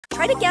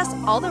Try to guess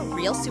all the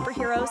real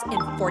superheroes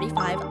in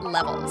 45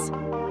 levels.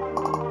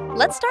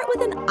 Let's start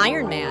with an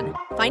Iron Man.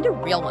 Find a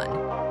real one.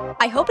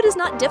 I hope it is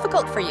not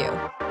difficult for you.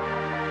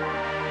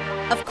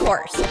 Of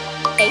course,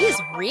 A is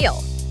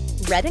real.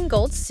 Red and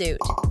gold suit.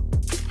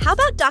 How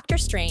about Doctor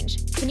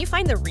Strange? Can you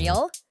find the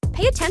real?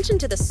 Pay attention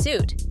to the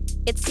suit.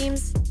 It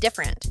seems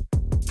different.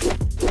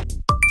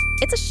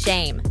 It's a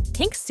shame.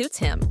 Pink suits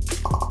him.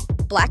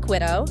 Black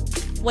Widow.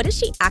 What is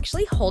she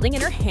actually holding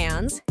in her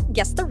hands?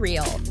 Guess the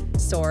real.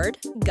 Sword,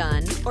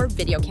 gun, or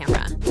video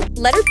camera.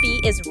 Letter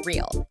B is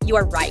real. You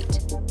are right.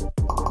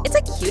 It's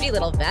a cutie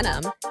little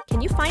Venom.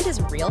 Can you find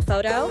his real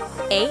photo?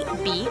 A,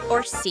 B,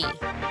 or C?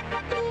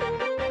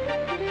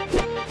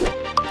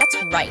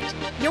 That's right.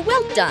 You're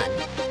well done.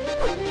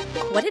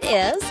 What it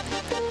is?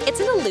 It's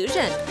an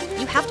illusion.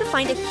 You have to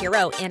find a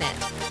hero in it.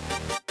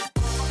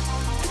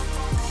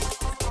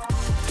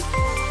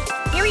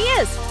 Here he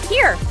is!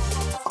 Here!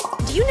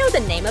 Do you know the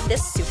name of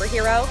this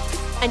superhero?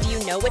 And do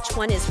you know which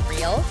one is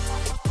real?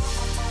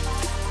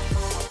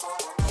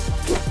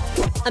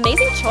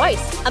 Amazing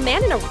choice! A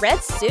man in a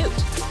red suit.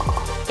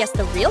 Guess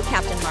the real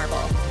Captain Marvel.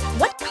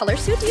 What color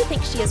suit do you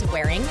think she is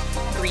wearing?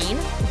 Green,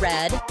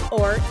 red,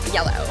 or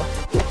yellow?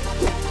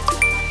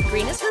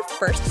 Green is her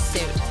first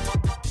suit.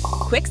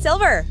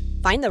 Quicksilver!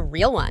 Find the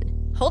real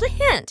one. Hold a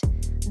hint.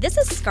 This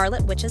is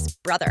Scarlet Witch's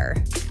brother.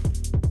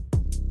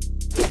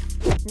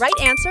 Right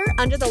answer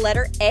under the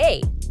letter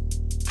A.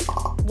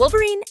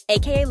 Wolverine,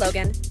 aka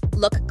Logan.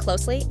 Look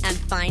closely and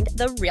find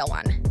the real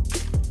one.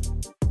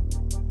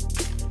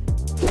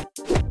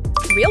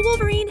 Real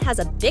Wolverine has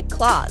a big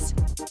claws.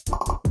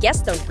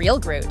 Guess the real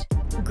Groot.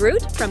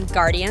 Groot from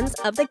Guardians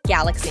of the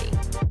Galaxy.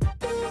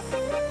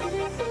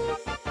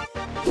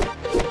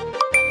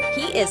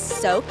 He is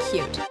so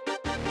cute.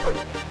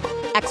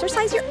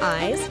 Exercise your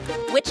eyes.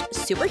 Which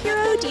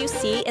superhero do you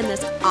see in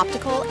this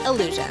optical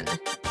illusion?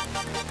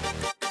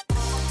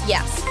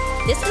 Yes,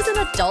 this is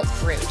an adult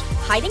Groot,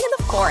 hiding in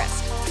the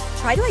forest.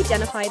 Try to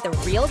identify the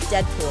real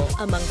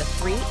Deadpool among the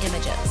 3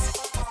 images.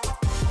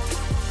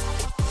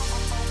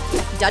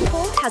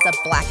 Deadpool has a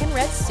black and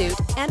red suit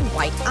and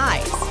white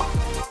eyes.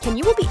 Can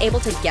you be able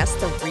to guess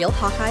the real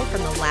Hawkeye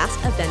from the last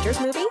Avengers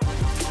movie?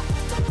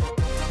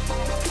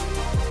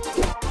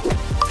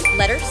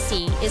 Letter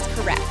C is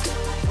correct.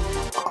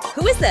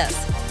 Who is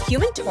this?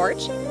 Human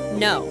Torch?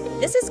 No,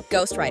 this is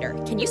Ghost Rider.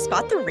 Can you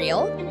spot the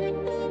real?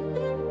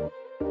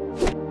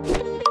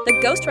 The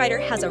Ghost Rider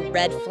has a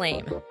red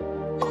flame.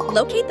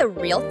 Locate the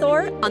real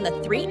Thor on the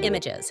 3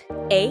 images,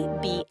 A,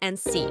 B, and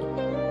C.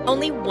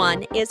 Only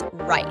one is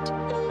right.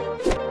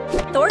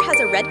 Thor has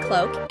a red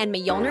cloak and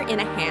Mjolnir in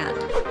a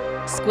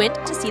hand. Squint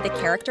to see the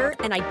character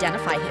and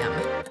identify him.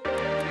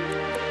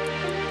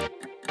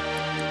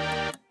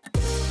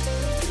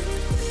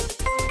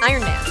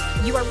 Iron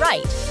Man, you are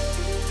right.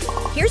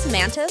 Here's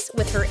Mantis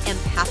with her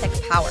empathic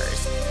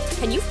powers.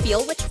 Can you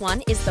feel which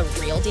one is the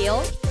real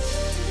deal?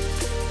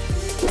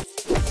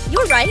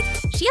 You're right,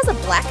 she has a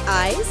black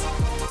eyes.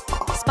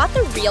 Spot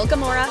the real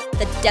Gamora,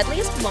 the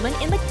deadliest woman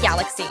in the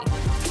galaxy.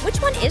 Which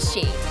one is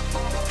she?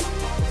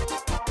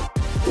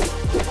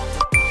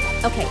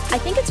 Okay, I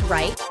think it's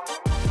right.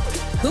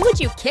 Who would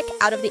you kick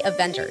out of the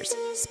Avengers,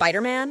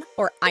 Spider-Man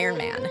or Iron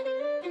Man?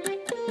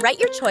 Write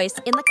your choice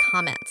in the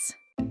comments.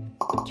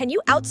 Can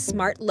you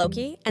outsmart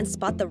Loki and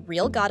spot the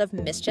real god of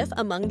mischief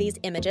among these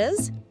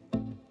images?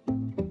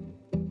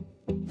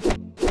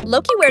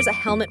 Loki wears a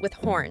helmet with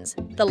horns,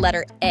 the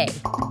letter A.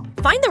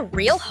 Find the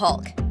real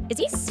Hulk. Is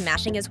he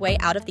smashing his way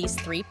out of these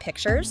 3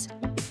 pictures?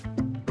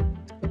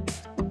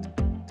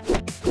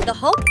 The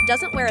Hulk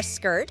doesn't wear a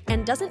skirt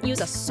and doesn't use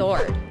a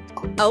sword.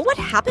 Oh, what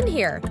happened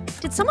here?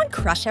 Did someone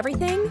crush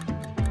everything?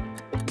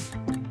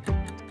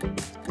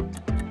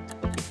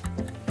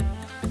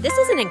 This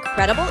is an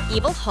incredible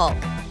evil Hulk.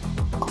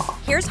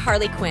 Here's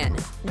Harley Quinn,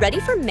 ready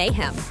for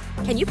mayhem.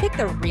 Can you pick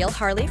the real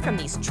Harley from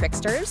these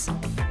tricksters?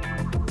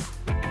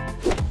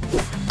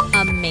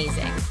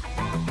 Amazing.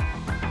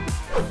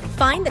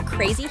 Find the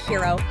crazy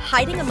hero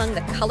hiding among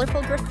the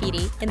colorful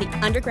graffiti in the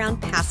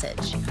underground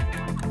passage.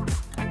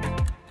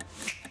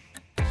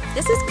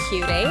 This is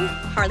cute, eh?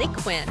 Harley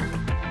Quinn.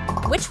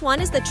 Which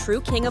one is the true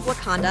king of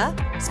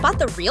Wakanda? Spot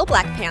the real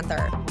Black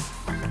Panther.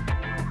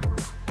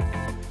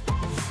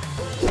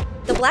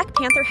 The Black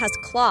Panther has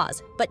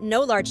claws, but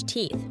no large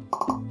teeth.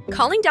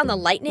 Calling down the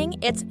lightning,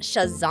 it's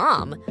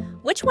Shazam.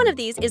 Which one of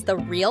these is the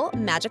real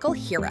magical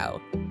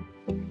hero?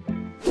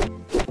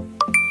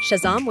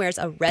 Shazam wears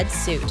a red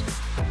suit.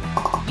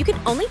 You can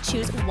only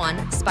choose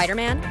one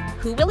Spider-Man.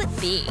 Who will it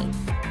be?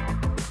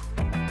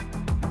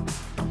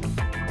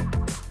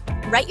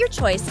 Write your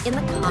choice in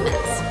the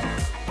comments.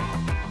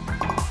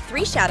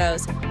 3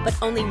 shadows, but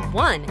only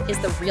one is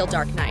the real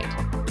Dark Knight.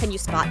 Can you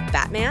spot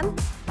Batman?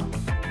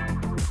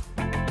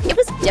 It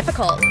was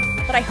difficult,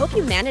 but I hope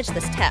you managed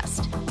this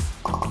test.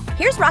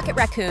 Here's Rocket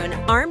Raccoon,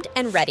 armed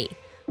and ready.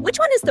 Which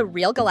one is the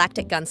real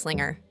galactic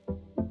gunslinger?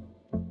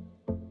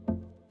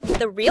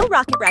 The real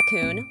Rocket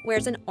Raccoon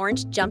wears an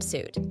orange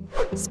jumpsuit.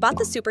 Spot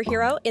the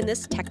superhero in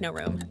this techno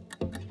room.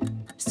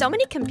 So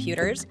many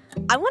computers.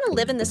 I want to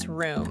live in this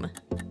room.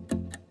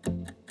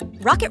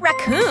 Rocket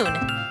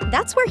Raccoon!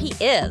 That's where he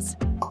is.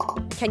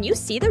 Can you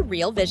see the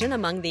real vision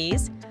among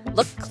these?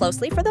 Look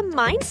closely for the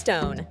Mind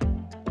Stone.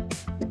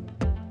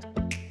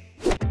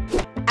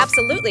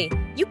 Absolutely,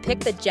 you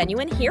picked the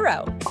genuine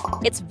hero.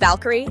 It's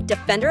Valkyrie,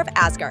 Defender of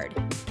Asgard.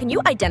 Can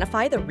you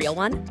identify the real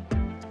one?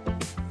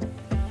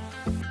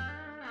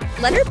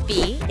 Letter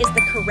B is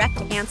the correct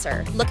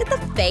answer. Look at the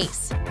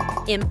face.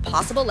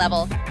 Impossible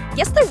level.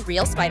 Guess the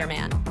real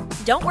Spider-Man.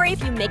 Don't worry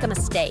if you make a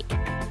mistake.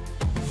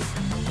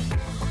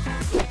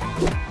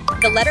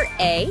 The letter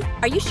A,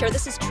 are you sure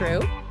this is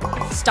true?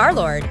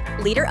 Star-Lord,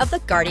 leader of the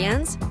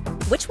Guardians.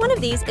 Which one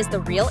of these is the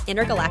real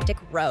intergalactic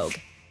rogue?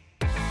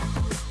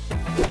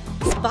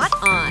 Spot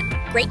on.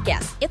 Great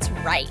guess, it's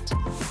right.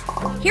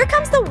 Here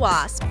comes the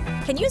Wasp.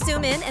 Can you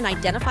zoom in and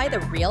identify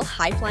the real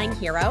high-flying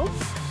hero?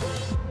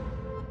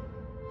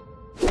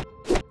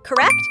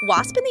 Correct.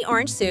 Wasp in the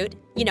orange suit,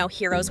 you know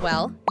heroes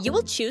well. You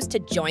will choose to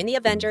join the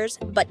Avengers,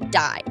 but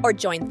die, or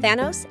join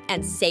Thanos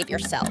and save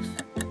yourself.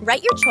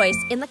 Write your choice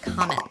in the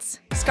comments.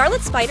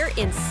 Scarlet Spider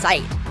in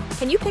sight.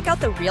 Can you pick out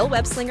the real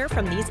web slinger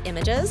from these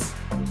images?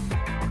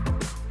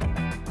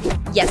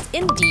 Yes,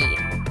 indeed.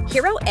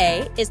 Hero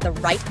A is the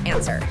right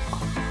answer.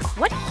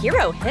 What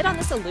hero hit on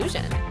this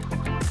illusion?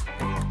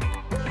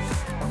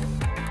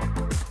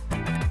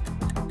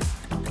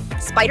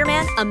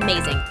 Spider-Man,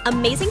 amazing,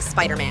 amazing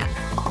Spider-Man.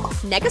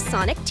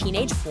 Negasonic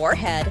Teenage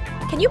Warhead.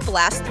 Can you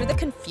blast through the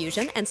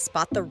confusion and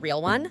spot the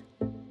real one?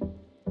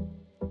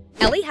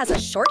 Ellie has a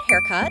short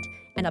haircut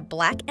and a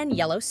black and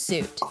yellow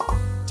suit.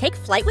 Take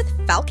flight with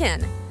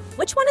Falcon.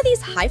 Which one of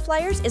these high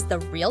flyers is the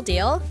real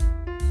deal?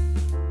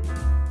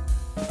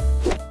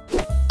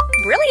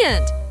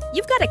 Brilliant!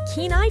 You've got a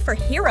keen eye for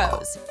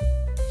heroes.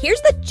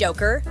 Here's the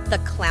Joker, the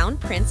clown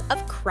prince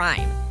of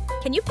crime.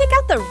 Can you pick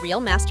out the real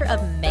master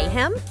of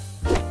mayhem?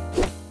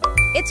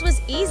 It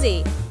was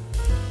easy.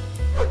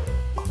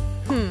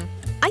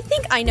 I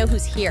think I know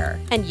who's here.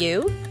 And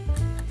you?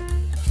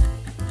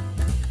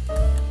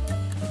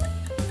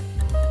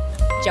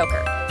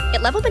 Joker,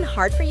 it level been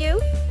hard for you?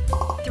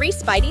 3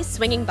 Spideys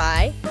swinging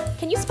by.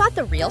 Can you spot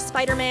the real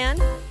Spider-Man?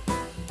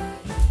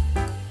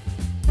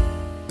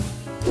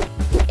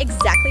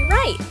 Exactly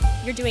right.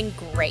 You're doing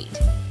great.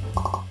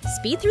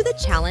 Speed through the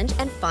challenge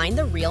and find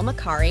the real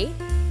Makari.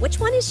 Which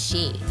one is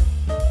she?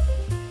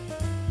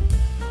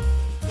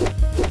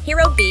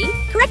 Hero B,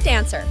 correct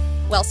answer.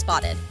 Well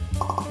spotted.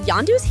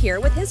 Yondu's here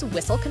with his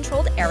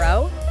whistle-controlled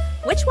arrow.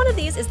 Which one of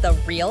these is the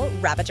real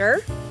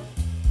Ravager?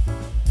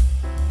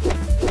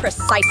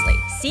 Precisely.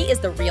 C is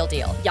the real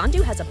deal.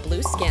 Yondu has a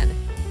blue skin.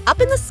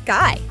 Up in the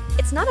sky.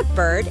 It's not a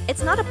bird,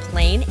 it's not a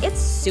plane,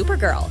 it's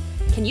Supergirl.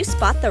 Can you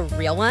spot the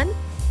real one?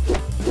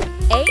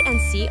 A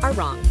and C are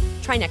wrong.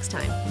 Try next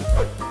time.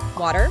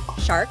 Water,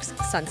 sharks,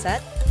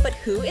 sunset. But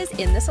who is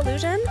in this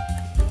illusion?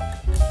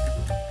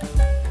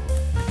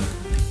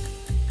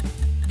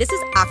 This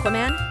is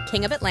Aquaman,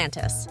 King of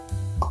Atlantis.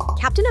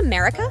 Captain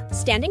America,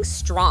 standing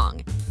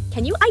strong.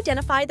 Can you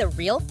identify the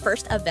real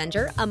first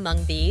Avenger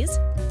among these?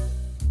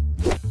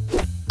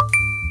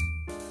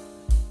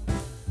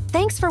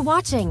 Thanks for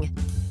watching.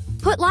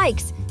 Put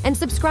likes and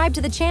subscribe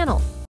to the channel.